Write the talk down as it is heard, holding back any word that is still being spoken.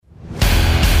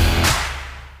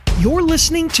You're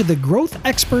listening to the Growth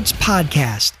Experts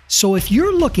Podcast. So if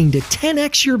you're looking to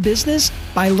 10x your business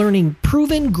by learning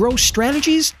proven growth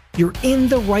strategies, you're in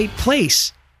the right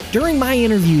place. During my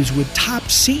interviews with top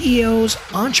CEOs,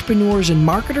 entrepreneurs, and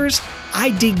marketers, I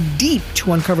dig deep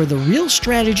to uncover the real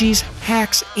strategies,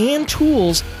 hacks, and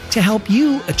tools to help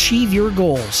you achieve your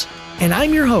goals. And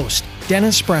I'm your host,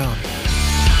 Dennis Brown.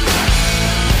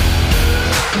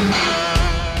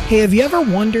 Hey, have you ever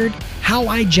wondered how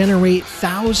I generate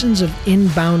thousands of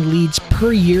inbound leads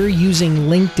per year using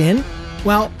LinkedIn?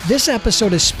 Well, this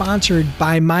episode is sponsored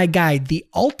by my guide, The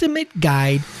Ultimate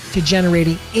Guide to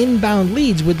Generating Inbound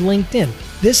Leads with LinkedIn.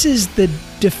 This is the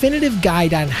definitive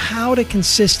guide on how to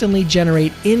consistently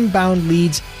generate inbound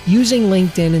leads using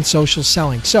LinkedIn and social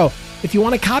selling. So if you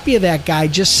want a copy of that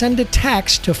guide, just send a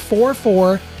text to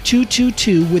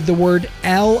 44222 with the word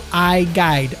LI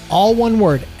Guide, all one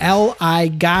word, LI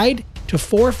Guide to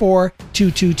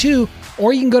 44222,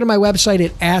 or you can go to my website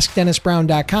at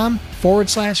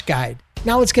askdennisbrown.com/guide.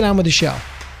 Now let's get on with the show.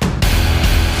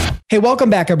 Hey, welcome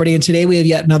back, everybody. And today we have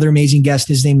yet another amazing guest.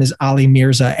 His name is Ali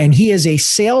Mirza, and he is a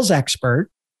sales expert,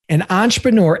 an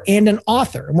entrepreneur, and an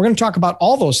author. And we're going to talk about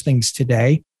all those things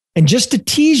today. And just to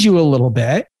tease you a little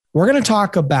bit, we're going to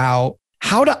talk about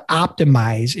how to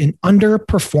optimize an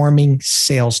underperforming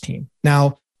sales team.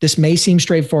 Now, this may seem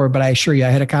straightforward, but I assure you, I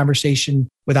had a conversation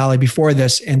with Ali before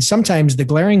this, and sometimes the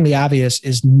glaringly obvious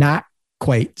is not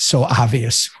quite so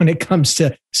obvious when it comes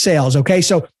to sales. Okay,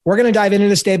 so we're going to dive into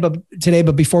this today, but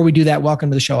before we do that,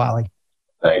 welcome to the show, Ali.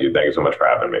 Thank you. Thank you so much for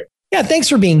having me. Yeah, thanks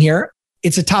for being here.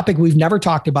 It's a topic we've never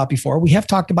talked about before. We have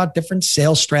talked about different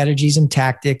sales strategies and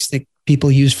tactics that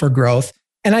people use for growth.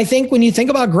 And I think when you think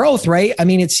about growth, right? I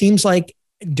mean, it seems like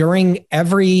during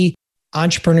every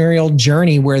entrepreneurial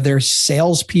journey where there's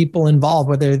salespeople involved,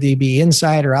 whether they be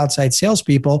inside or outside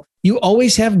salespeople, you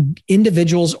always have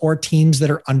individuals or teams that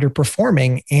are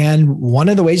underperforming. And one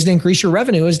of the ways to increase your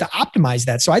revenue is to optimize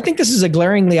that. So I think this is a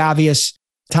glaringly obvious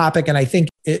topic, and I think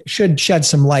it should shed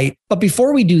some light. But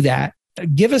before we do that,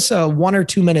 give us a 1 or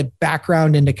 2 minute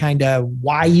background into kind of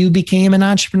why you became an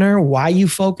entrepreneur, why you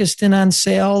focused in on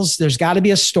sales. There's got to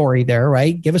be a story there,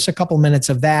 right? Give us a couple minutes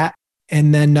of that.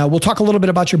 And then we'll talk a little bit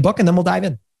about your book, and then we'll dive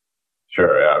in.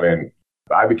 Sure. Yeah. I mean,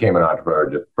 I became an entrepreneur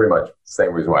just pretty much the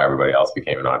same reason why everybody else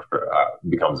becomes an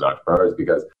entrepreneur is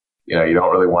because, you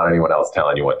don't really want anyone else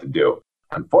telling you what to do.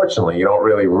 Unfortunately, you don't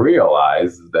really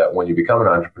realize that when you become an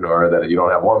entrepreneur that you don't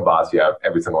have one boss, you have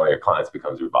every single one of your clients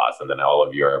becomes your boss. And then all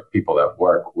of your people that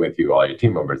work with you, all your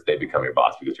team members, they become your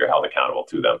boss because you're held accountable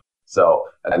to them. So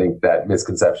I think that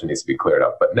misconception needs to be cleared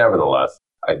up. But nevertheless,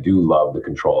 I do love the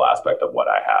control aspect of what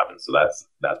I have. And so that's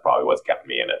probably what's kept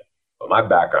me in it. But my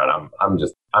background, I'm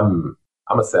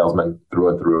a salesman through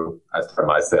and through. I started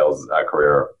my sales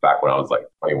career back when I was like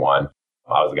 21.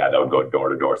 I was the guy that would go door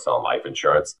to door selling life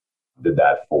insurance. Did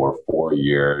that for 4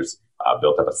 years,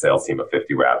 built up a sales team of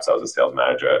 50 reps. I was a sales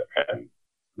manager and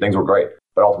things were great.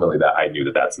 But ultimately I knew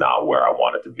that that's not where I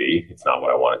wanted to be. It's not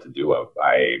what I wanted to do.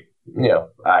 I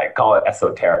call it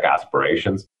esoteric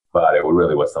aspirations, but it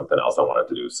really was something else I wanted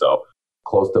to do. So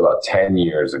close to about 10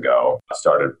 years ago, I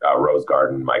started Rose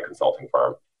Garden, my consulting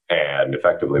firm. And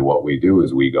effectively what we do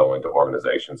is we go into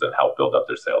organizations and help build up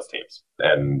their sales teams.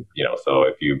 And, so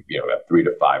if you have 3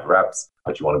 to 5 reps,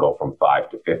 but you want to go from 5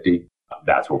 to 50,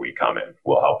 that's where we come in.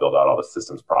 We'll help build out all the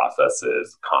systems,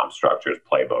 processes, comm structures,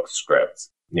 playbooks, scripts,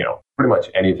 pretty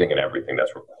much anything and everything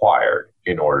that's required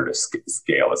in order to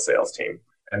scale a sales team.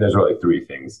 And there's really 3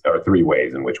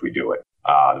 ways in which we do it.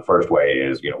 The first way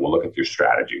is, we'll look at your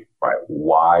strategy, right?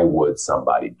 Why would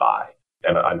somebody buy?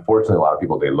 And unfortunately, a lot of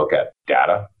people, they look at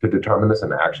data to determine this.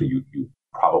 And actually, you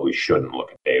probably shouldn't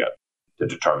look at data to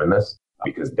determine this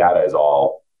because data is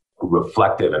all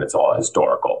reflective and it's all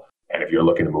historical. And if you're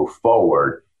looking to move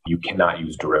forward, you cannot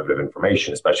use derivative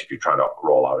information, especially if you're trying to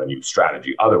roll out a new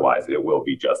strategy. Otherwise, it will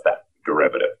be just that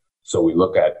derivative. So we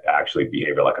look at actually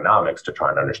behavioral economics to try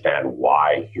and understand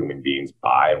why human beings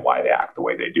buy and why they act the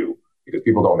way they do. Because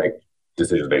people don't make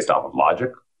decisions based off of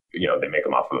logic. They make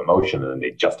them off of emotion and then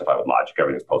they justify with logic.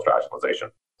 Everything's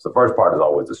post-rationalization. So the first part is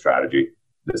always the strategy.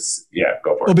 Go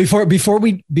for it. Well, before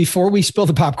we spill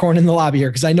the popcorn in the lobby here,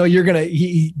 because I know you're going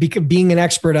to, being an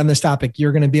expert on this topic,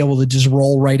 you're going to be able to just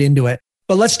roll right into it.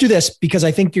 But let's do this because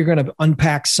I think you're going to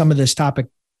unpack some of this topic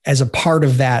as a part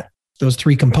of those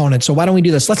 3 components. So why don't we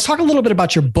do this? Let's talk a little bit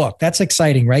about your book. That's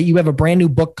exciting, right? You have a brand new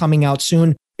book coming out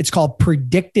soon. It's called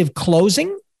Predictive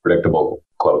Closing. Predictable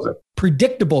Closing.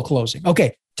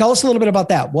 Okay. Tell us a little bit about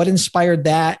that. What inspired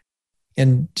that?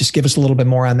 And just give us a little bit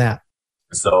more on that.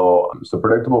 So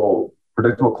predictable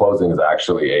closing is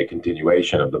actually a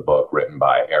continuation of the book written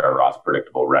by Aaron Ross,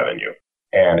 Predictable Revenue.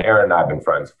 And Aaron and I have been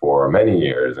friends for many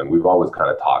years, and we've always kind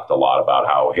of talked a lot about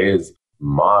how his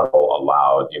model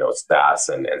allowed, SaaS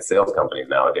and sales companies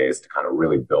nowadays to kind of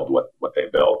really build what they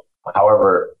build.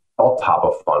 However, all top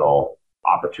of funnel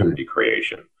opportunity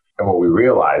creation. And what we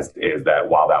realized is that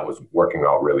while that was working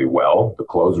out really well, the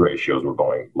close ratios were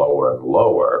going lower and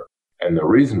lower. And the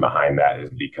reason behind that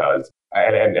is because,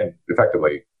 and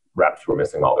effectively, reps were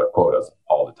missing all their quotas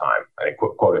all the time. I think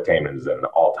quota attainment is at an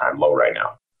all-time low right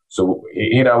now. So,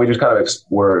 we just kind of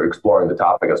we're exploring the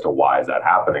topic as to why is that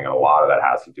happening. And a lot of that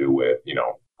has to do with,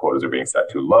 quotas are being set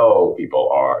too low. People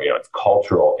are, it's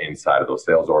cultural inside of those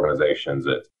sales organizations.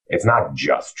 It's not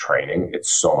just training.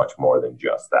 It's so much more than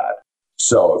just that.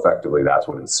 So effectively, that's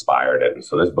what inspired it. And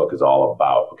so this book is all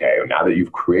about, okay, now that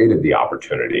you've created the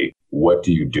opportunity, what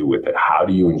do you do with it? How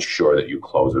do you ensure that you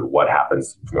close it? What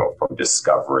happens, from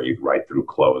discovery right through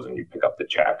close and you pick up the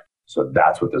check? So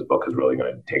that's what this book is really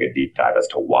going to take a deep dive as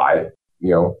to why,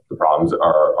 the problems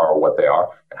are what they are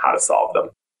and how to solve them.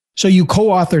 So you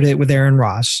co-authored it with Aaron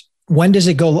Ross. When does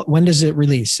it go? When does it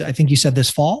release? I think you said this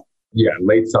fall? Yeah,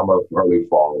 late summer, early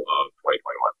fall of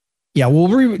 2021. Yeah,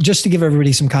 well, just to give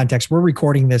everybody some context, we're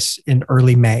recording this in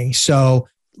early May. So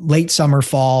late summer,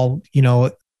 fall,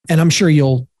 and I'm sure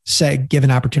you'll give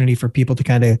an opportunity for people to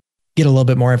kind of get a little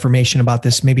bit more information about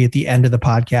this, maybe at the end of the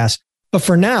podcast. But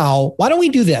for now, why don't we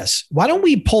do this? Why don't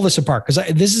we pull this apart? Because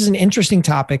this is an interesting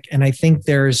topic, and I think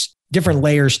there's different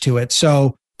layers to it.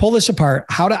 So pull this apart,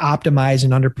 how to optimize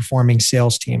an underperforming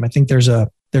sales team. I think there's a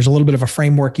little bit of a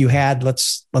framework you had.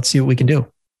 Let's see what we can do.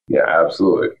 Yeah,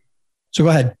 absolutely. So go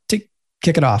ahead, kick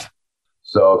it off.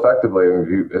 So effectively,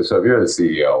 if you're the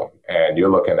CEO and you're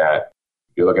looking at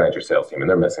your sales team and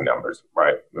they're missing numbers,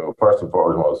 right? First and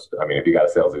foremost, if you got a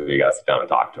sales leader, you got to sit down and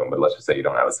talk to them. But let's just say you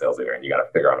don't have a sales leader and you got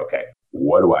to figure out, okay,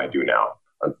 what do I do now?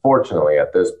 Unfortunately,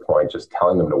 at this point, just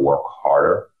telling them to work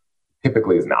harder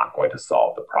typically is not going to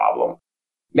solve the problem.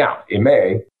 Now, it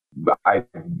may. I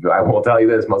will tell you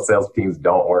this: most sales teams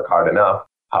don't work hard enough.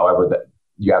 However, that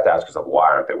you have to ask yourself, why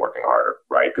aren't they working harder,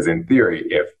 right? Because in theory,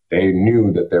 if they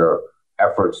knew that their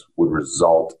efforts would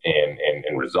result in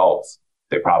results,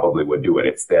 they probably would do it.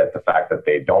 It's the fact that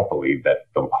they don't believe that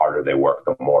the harder they work,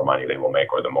 the more money they will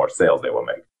make or the more sales they will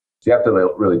make. So you have to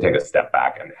really take a step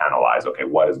back and analyze, okay,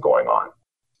 what is going on?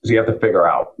 So you have to figure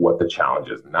out what the challenge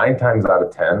is. 9 times out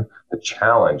of 10, the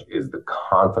challenge is the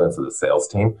confidence of the sales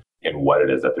team in what it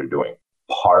is that they're doing.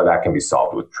 Part of that can be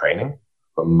solved with training,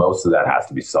 but most of that has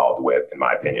to be solved with, in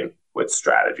my opinion, with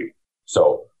strategy.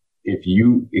 So if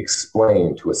you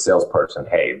explain to a salesperson,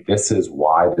 hey, this is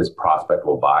why this prospect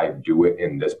will buy, do it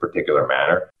in this particular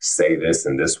manner, say this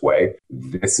in this way,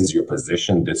 this is your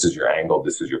position, this is your angle,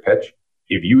 this is your pitch.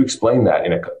 If you explain that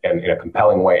in a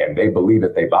compelling way and they believe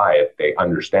it, they buy it, they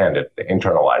understand it, they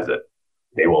internalize it,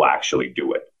 they will actually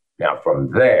do it. Now,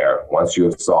 from there, once you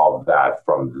have solved that,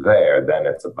 from there, then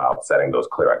it's about setting those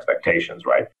clear expectations,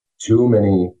 right? Too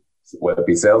many, whether it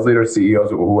be sales leaders,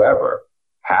 CEOs, or whoever,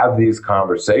 have these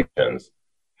conversations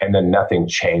and then nothing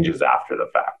changes after the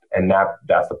fact. And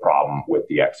that's the problem with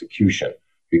the execution,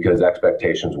 because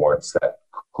expectations weren't set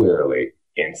clearly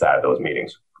inside of those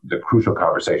meetings. The crucial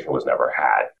conversation was never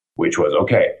had, which was,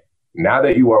 okay, now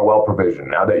that you are well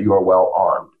provisioned, now that you are well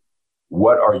armed,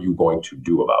 what are you going to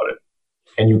do about it?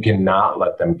 And you cannot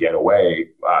let them get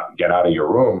out of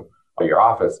your room or your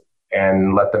office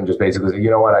and let them just basically say,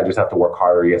 you know what, I just have to work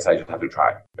harder. Yes, I just have to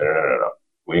try. No.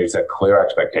 We need to set clear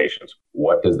expectations.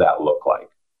 What does that look like?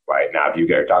 Right now, if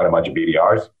you're talking a bunch of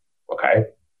BDRs, okay,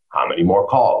 how many more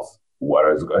calls?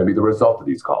 What is going to be the result of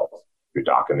these calls? You're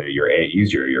talking to your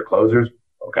AEs, your closers,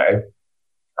 okay.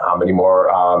 How many more,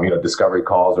 discovery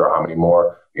calls, or how many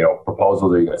more,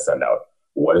 proposals are you going to send out?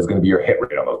 What is going to be your hit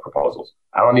rate on those proposals?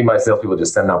 I don't need my salespeople to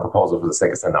just send out proposals for the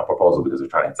sake of sending out proposals because they're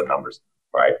trying to hit some numbers,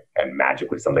 right? And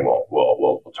magically something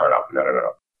will turn up. No.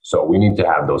 So we need to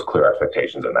have those clear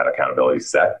expectations and that accountability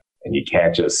set. And you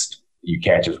can't just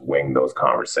wing those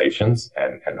conversations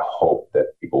and hope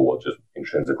that people will just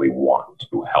intrinsically want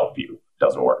to help you. It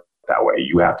doesn't work that way.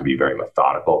 You have to be very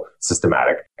methodical,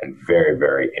 systematic, and very,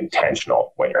 very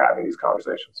intentional when you're having these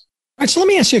conversations. All right, so let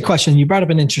me ask you a question. You brought up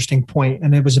an interesting point,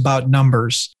 and it was about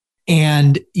numbers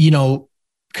and,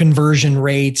 conversion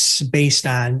rates based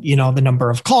on, the number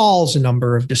of calls, the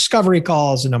number of discovery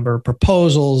calls, the number of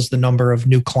proposals, the number of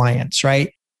new clients,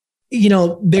 right?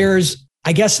 There's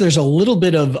a little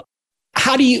bit of,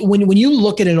 how do you, when you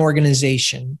look at an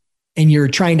organization and you're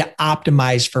trying to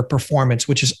optimize for performance,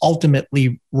 which is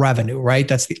ultimately revenue, right?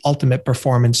 That's the ultimate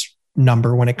performance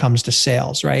number when it comes to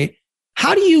sales, right?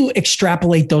 How do you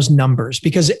extrapolate those numbers?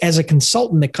 Because as a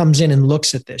consultant that comes in and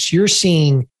looks at this, you're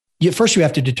seeing first you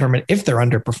have to determine if they're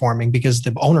underperforming, because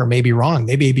the owner may be wrong.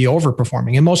 They may be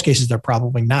overperforming. In most cases, they're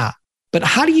probably not. But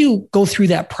how do you go through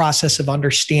that process of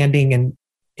understanding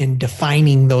and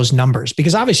defining those numbers?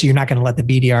 Because obviously you're not going to let the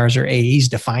BDRs or AEs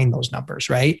define those numbers,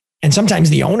 right? And sometimes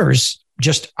the owners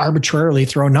just arbitrarily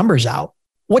throw numbers out.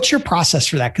 What's your process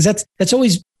for that? Because that's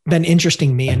always been interesting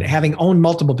to me. And having owned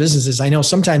multiple businesses, I know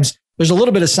sometimes there's a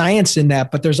little bit of science in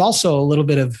that, but there's also a little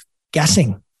bit of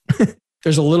guessing.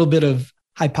 There's a little bit of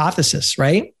hypothesis,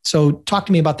 right? So talk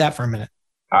to me about that for a minute.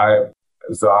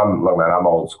 Look, man, I'm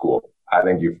old school. I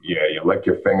think you lick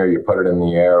your finger, you put it in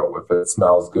the air. If it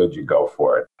smells good, you go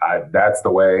for it. That is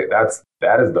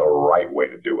the right way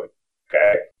to do it.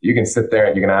 Okay. You can sit there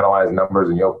and you can analyze numbers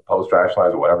and you'll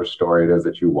post-rationalize whatever story it is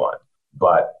that you want.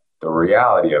 But the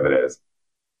reality of it is,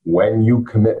 when you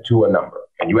commit to a number,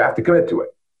 and you have to commit to it,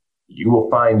 you will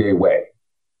find a way.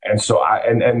 And so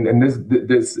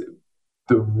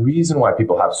the reason why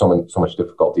people have so much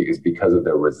difficulty is because of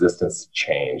their resistance to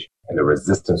change and the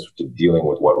resistance to dealing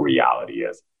with what reality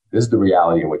is. This is the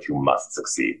reality in which you must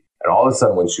succeed. And all of a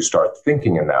sudden, once you start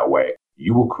thinking in that way,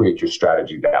 you will create your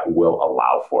strategy that will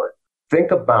allow for it.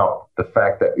 Think about the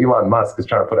fact that Elon Musk is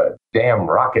trying to put a damn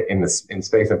rocket in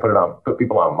space and put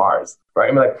people on Mars, right?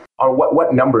 I mean, like, on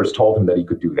what numbers told him that he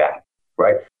could do that,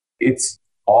 right? It's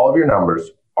all of your numbers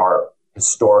are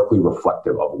historically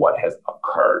reflective of what has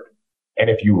occurred. And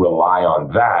if you rely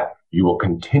on that, you will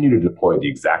continue to deploy the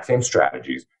exact same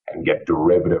strategies and get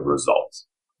derivative results,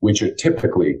 which are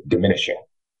typically diminishing.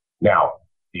 Now,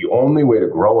 the only way to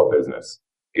grow a business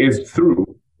is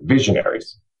through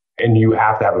visionaries. And you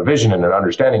have to have a vision and an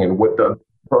understanding. And with the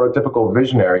prototypical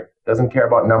visionary doesn't care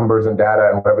about numbers and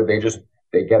data and whatever.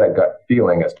 They get a gut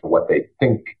feeling as to what they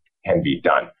think can be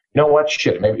done. You know what?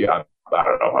 Shit, maybe I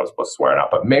don't know if I was supposed to swear or not,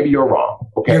 but maybe you're wrong.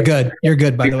 Okay. You're good. You're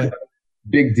good, by the way.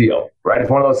 Big deal, right? It's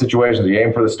one of those situations, you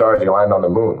aim for the stars, you land on the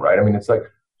moon, right? I mean, it's like,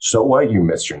 so what? You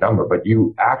missed your number, but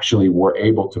you actually were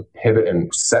able to pivot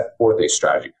and set forth a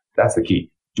strategy. That's the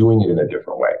key, doing it in a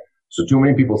different way. So too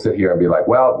many people sit here and be like,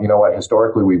 well, you know what?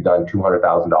 Historically, we've done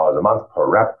 $200,000 a month per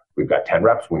rep. We've got 10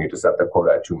 reps. We need to set the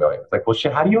quota at $2 million. It's like, well,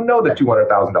 shit, how do you know that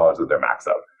 $200,000 is their max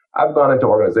out? I've gone into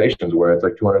organizations where it's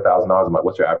like $200,000 a month.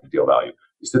 What's your average deal value?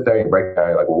 You sit there and break it down.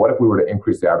 You're like, well, what if we were to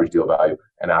increase the average deal value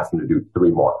and ask them to do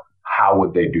 3 more? How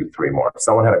would they do 3 more? If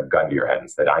someone had a gun to your head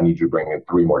and said, I need you to bring in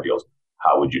 3 more deals,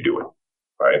 how would you do it?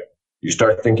 Right? You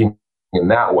start thinking in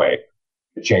that way,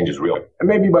 the change is real. And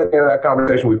maybe by the end of that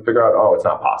conversation, we figure out, oh, it's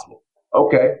not possible.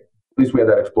 Okay, at least we had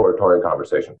that exploratory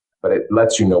conversation, but it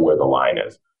lets you know where the line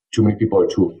is. Too many people are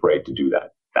too afraid to do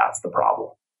that. That's the problem.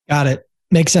 Got it.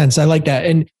 Makes sense. I like that.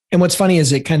 And what's funny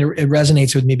is it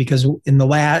resonates with me because in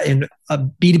a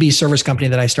B2B service company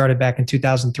that I started back in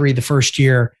 2003, the first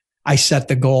year I set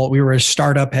the goal. We were a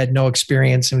startup, had no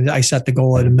experience, and I set the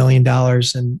goal at $1 million.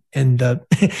 And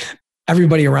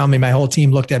everybody around me, my whole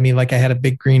team, looked at me like I had a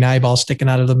big green eyeball sticking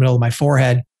out of the middle of my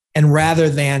forehead. And rather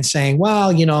than saying,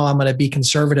 well, you know, I'm going to be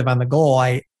conservative on the goal,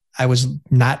 I was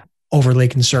not overly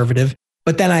conservative.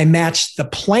 But then I matched the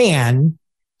plan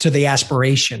to the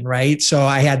aspiration, right? So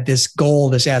I had this goal,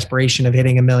 this aspiration of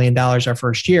hitting $1 million our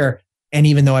first year. And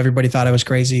even though everybody thought I was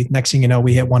crazy, next thing you know,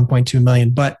 we hit 1.2 million.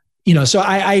 But, you know, so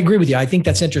I agree with you. I think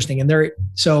that's interesting. And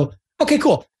okay,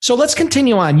 cool. So let's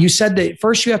continue on. You said that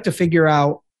first you have to figure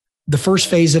out, the first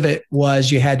phase of it was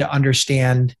you had to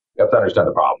understand. You have to understand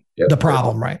the problem. The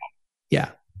problem, right? Yeah.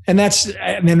 And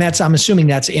I'm assuming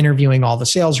that's interviewing all the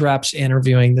sales reps,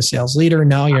 interviewing the sales leader.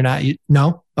 No, you're not.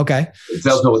 No. Okay. The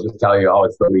sales will just tell you, oh,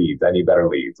 it's the leads. I need better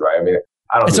leads, right? I mean,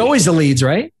 it's always the leads,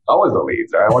 right? Always the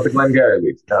leads, right? I want the Glengarry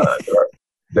leads.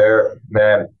 No,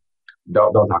 man,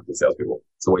 don't talk to salespeople.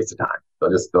 It's a waste of time.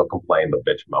 They'll complain, they'll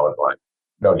bitch, moan, like,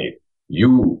 no need.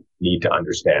 You need to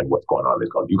understand what's going on in these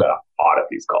calls. You got to audit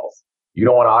these calls. You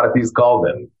don't want to audit these calls,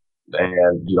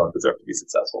 then you don't deserve to be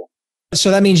successful. So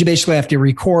that means you basically have to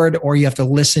record, or you have to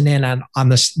listen in on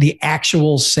the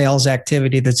actual sales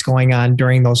activity that's going on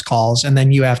during those calls. And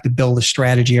then you have to build a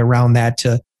strategy around that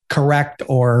to correct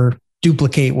or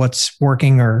duplicate what's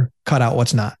working or cut out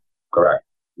what's not. Correct.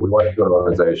 We went into an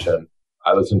organization.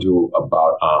 I listened to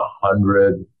about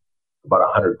 100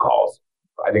 calls.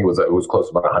 I think it was close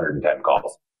to about 110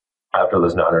 calls. After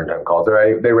listening to 110 calls,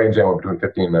 they range anywhere between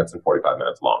 15 minutes and 45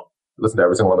 minutes long. Listened to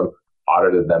every single one of them,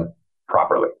 audited them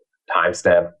properly.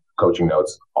 Timestamp, coaching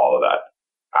notes, all of that.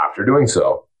 After doing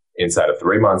so, inside of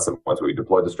 3 months, once we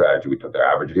deployed the strategy, we took their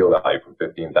average deal value from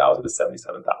 $15,000 to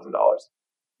 $77,000.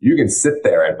 You can sit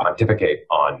there and pontificate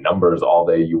on numbers all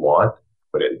day you want,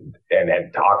 but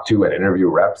and talk to and interview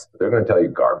reps, but they're going to tell you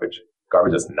garbage.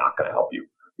 Garbage is not going to help you.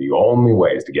 The only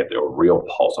way is to get the real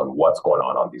pulse on what's going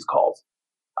on these calls.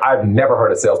 I've never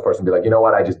heard a salesperson be like, you know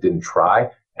what, I just didn't try,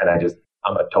 and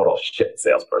I'm a total shit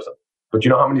salesperson. But you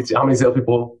know how many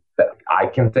salespeople that I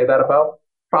can say that about?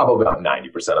 Probably about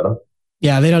 90% of them.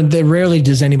 Yeah, they rarely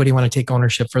does anybody want to take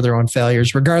ownership for their own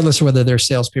failures, regardless of whether they're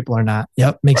salespeople or not.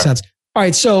 Yep, makes sense. All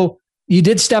right, so you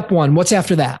did step one. What's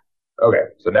after that? Okay,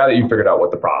 so now that you figured out what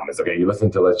the problem is, okay, you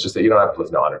listen to, let's just say you don't have to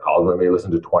listen to 100 calls, but maybe you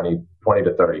listen to 20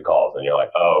 to 30 calls, and you're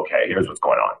like, oh, okay, here's what's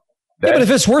going on. Then, but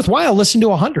if it's worthwhile, listen to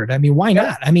 100. I mean, why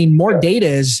not? I mean, more data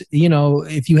is,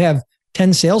 if you have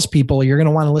 10 salespeople, you're going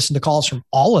to want to listen to calls from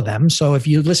all of them. So if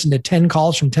you listen to 10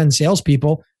 calls from 10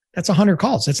 salespeople, that's 100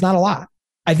 calls. That's not a lot.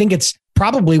 I think it's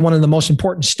probably one of the most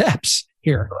important steps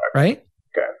here, right?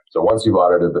 Okay. So once you've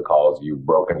audited the calls, you've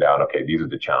broken down, okay, these are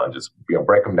the challenges.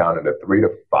 Break them down into 3 to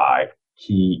 5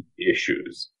 key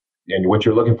issues. And what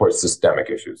you're looking for is systemic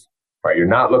issues, right? You're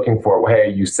not looking for, hey,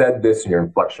 you said this and your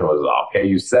inflection was off. Hey,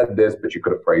 you said this, but you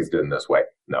could have phrased it in this way.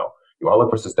 No, you want to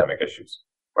look for systemic issues,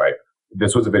 right?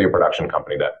 This was a video production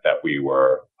company that we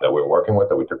were working with,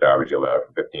 that we took the average deal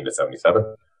from 15 to 77.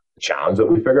 The challenge that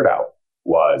we figured out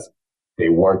was they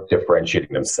weren't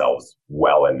differentiating themselves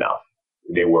well enough.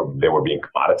 They were being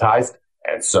commoditized.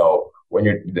 And so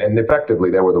and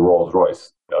effectively they were the Rolls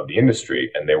Royce of the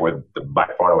industry, and they were by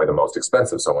far and away the most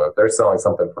expensive. So if they're selling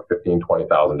something for $15,000,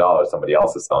 $20,000, somebody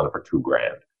else is selling it for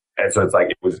 $2,000. And so it's like,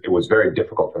 it was very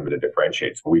difficult for them to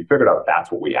differentiate. So we figured out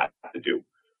that's what we had to do.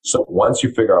 So once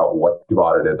you figure out what you've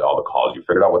audited, all the calls, you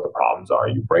figured out what the problems are,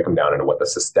 you break them down into what the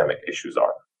systemic issues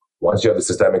are. Once you have the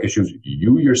systemic issues,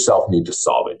 you yourself need to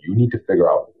solve it. You need to figure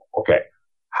out, okay,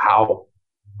 how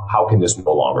can this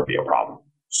no longer be a problem?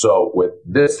 So with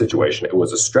this situation, it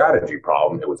was a strategy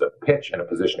problem. It was a pitch and a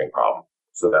positioning problem.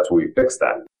 So that's where we fixed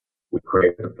that. We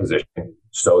created the positioning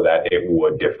so that it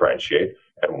would differentiate.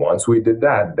 And once we did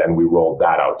that, then we rolled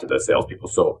that out to the salespeople.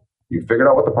 So you figured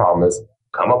out what the problem is,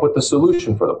 come up with the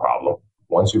solution for the problem.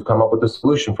 Once you've come up with the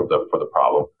solution for the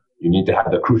problem, you need to have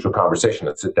the crucial conversation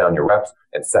and sit down your reps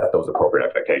and set those appropriate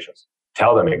expectations.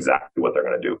 Tell them exactly what they're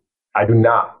going to do. I do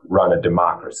not run a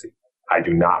democracy.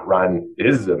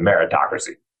 This is a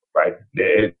meritocracy, right?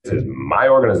 It is my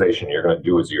organization. You're going to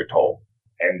do as you're told.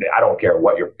 And I don't care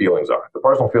what your feelings are. The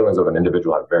personal feelings of an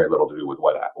individual have very little to do with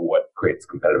what creates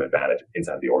competitive advantage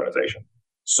inside the organization.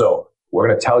 So we're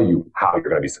going to tell you how you're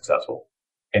going to be successful.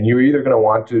 And you're either going to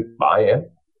want to buy in,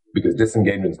 because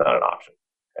disengagement is not an option.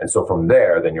 And so from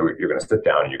there, then you're going to sit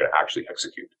down and you're going to actually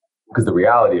execute. Because the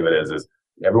reality of it is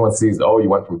everyone sees, oh, you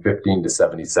went from 15 to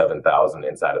 77,000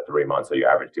 inside of 3 months of your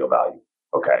average deal value.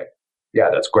 Okay. Yeah,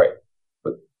 that's great.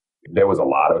 But there was a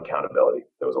lot of accountability.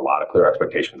 There was a lot of clear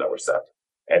expectations that were set.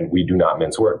 And we do not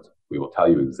mince words. We will tell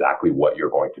you exactly what you're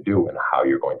going to do and how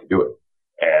you're going to do it.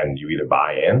 And you either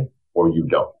buy in or you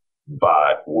don't.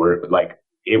 But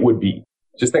it would be,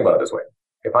 just think about it this way.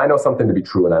 If I know something to be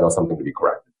true and I know something to be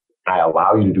correct, I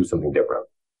allow you to do something different,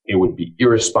 it would be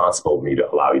irresponsible of me to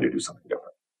allow you to do something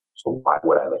different. So why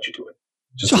would I let you do it?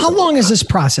 So how long is this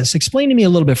process? Explain to me a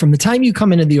little bit, from the time you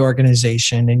come into the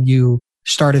organization and you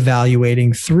start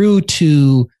evaluating through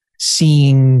to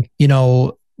seeing,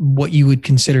 what you would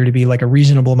consider to be like a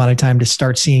reasonable amount of time to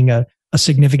start seeing a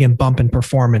significant bump in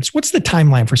performance. What's the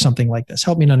timeline for something like this?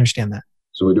 Help me to understand that.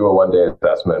 So we do a one-day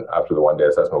assessment. After the one-day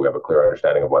assessment, we have a clear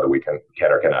understanding of whether we can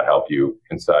or cannot help you.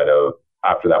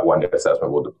 After that one-day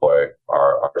assessment, we'll deploy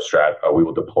our strat. We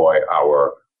will deploy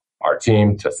our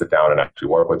team to sit down and actually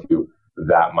work with you.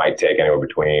 That might take anywhere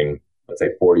between, let's say,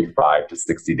 45 to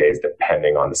 60 days,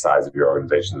 depending on the size of your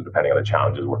organization and depending on the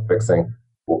challenges we're fixing.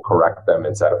 We'll correct them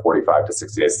inside of 45 to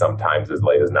 60 days, sometimes as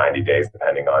late as 90 days,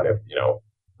 depending on if,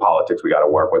 politics we got to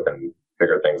work with and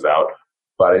figure things out.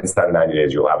 But inside of 90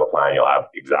 days, you'll have a plan. You'll have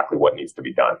exactly what needs to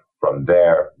be done. From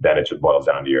there, then it just boils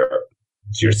down to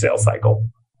your sales cycle.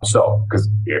 So, because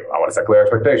I want to set clear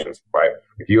expectations, right?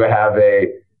 If you have a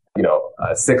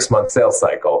 6-month sales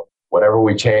cycle, whatever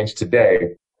we change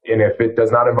today, and if it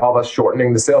does not involve us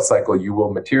shortening the sales cycle, you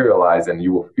will materialize and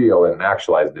you will feel and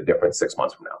actualize the difference 6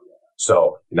 months from now.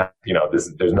 So,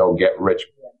 there's no get rich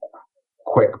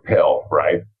quick pill,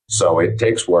 right? So it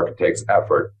takes work, it takes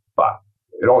effort, but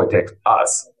it only takes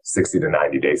us 60 to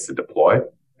 90 days to deploy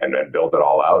and then build it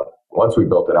all out. Once we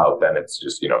built it out, then it's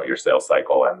just, your sales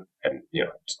cycle and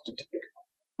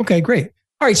Okay, great.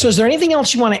 All right. So is there anything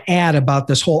else you want to add about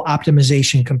this whole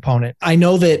optimization component? I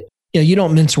know that, you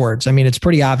don't mince words. I mean, it's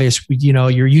pretty obvious,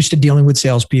 you're used to dealing with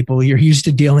salespeople. You're used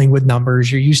to dealing with numbers.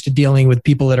 You're used to dealing with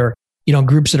people that are,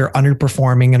 groups that are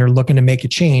underperforming and are looking to make a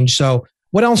change. So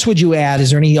what else would you add?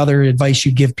 Is there any other advice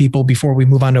you'd give people before we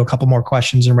move on to a couple more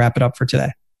questions and wrap it up for today?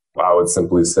 I would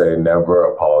simply say never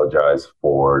apologize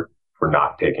for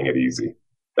not taking it easy.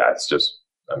 That's just,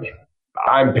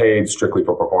 I'm paid strictly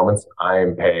for performance.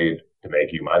 I'm paid to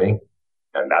make you money,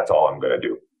 and that's all I'm going to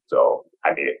do. So,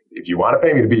 I mean, if you want to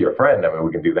pay me to be your friend, I mean,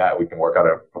 we can do that. We can work out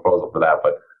a proposal for that,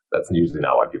 but that's usually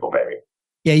not why people pay me.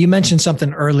 Yeah, you mentioned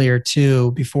something earlier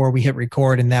too before we hit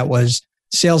record, and that was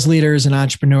sales leaders and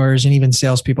entrepreneurs and even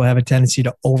salespeople have a tendency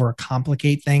to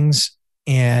overcomplicate things.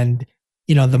 And,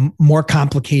 you know, the more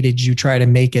complicated you try to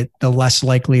make it, the less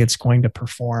likely it's going to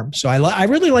perform. So I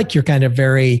really like your kind of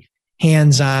very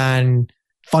hands-on,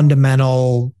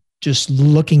 fundamental, just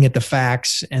looking at the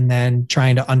facts and then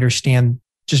trying to understand,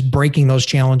 just breaking those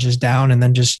challenges down and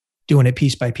then just doing it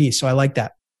piece by piece. So I like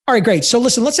that. All right, great. So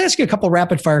listen, let's ask you a couple of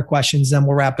rapid fire questions, then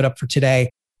we'll wrap it up for today.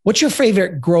 What's your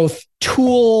favorite growth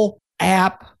tool,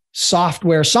 app,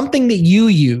 software, something that you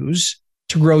use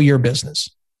to grow your business?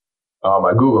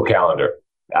 My Google Calendar.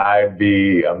 I'd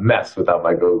be a mess without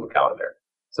my Google Calendar.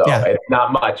 So It's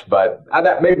not much, but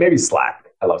maybe Slack.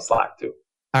 I love Slack too.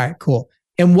 All right, cool.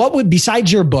 And what would,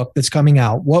 besides your book that's coming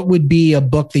out, what would be a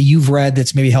book that you've read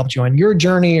that's maybe helped you on your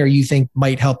journey or you think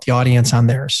might help the audience on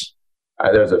theirs?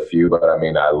 There's a few, but I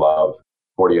mean, I love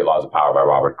 48 Laws of Power by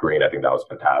Robert Greene. I think that was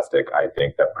fantastic. I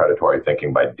think that Predatory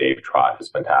Thinking by Dave Trott is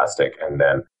fantastic. And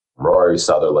then Rory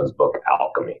Sutherland's book,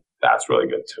 Alchemy. That's really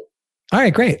good too. All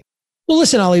right, great. Well,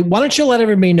 listen, Ollie, why don't you let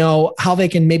everybody know how they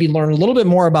can maybe learn a little bit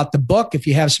more about the book? If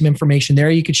you have some information there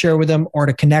you could share with them, or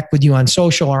to connect with you on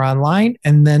social or online.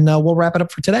 And then we'll wrap it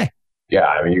up for today. Yeah,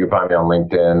 I mean, you can find me on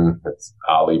LinkedIn. It's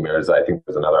Ali Mirza. I think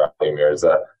there's another Ali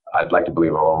Mirza. I'd like to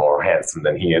believe I'm a little more handsome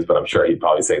than he is, but I'm sure he'd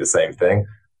probably say the same thing.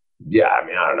 Yeah, I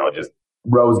mean, I don't know, just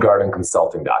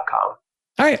rosegardenconsulting.com. All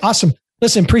right, awesome.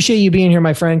 Listen, appreciate you being here,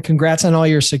 my friend. Congrats on all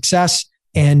your success.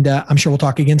 And I'm sure we'll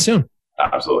talk again soon.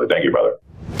 Absolutely. Thank you, brother.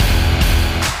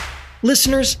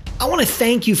 Listeners, I want to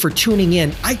thank you for tuning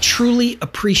in. I truly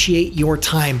appreciate your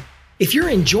time. If you're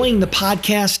enjoying the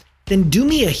podcast, then do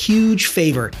me a huge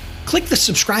favor. Click the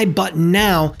subscribe button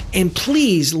now and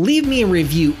please leave me a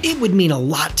review. It would mean a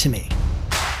lot to me.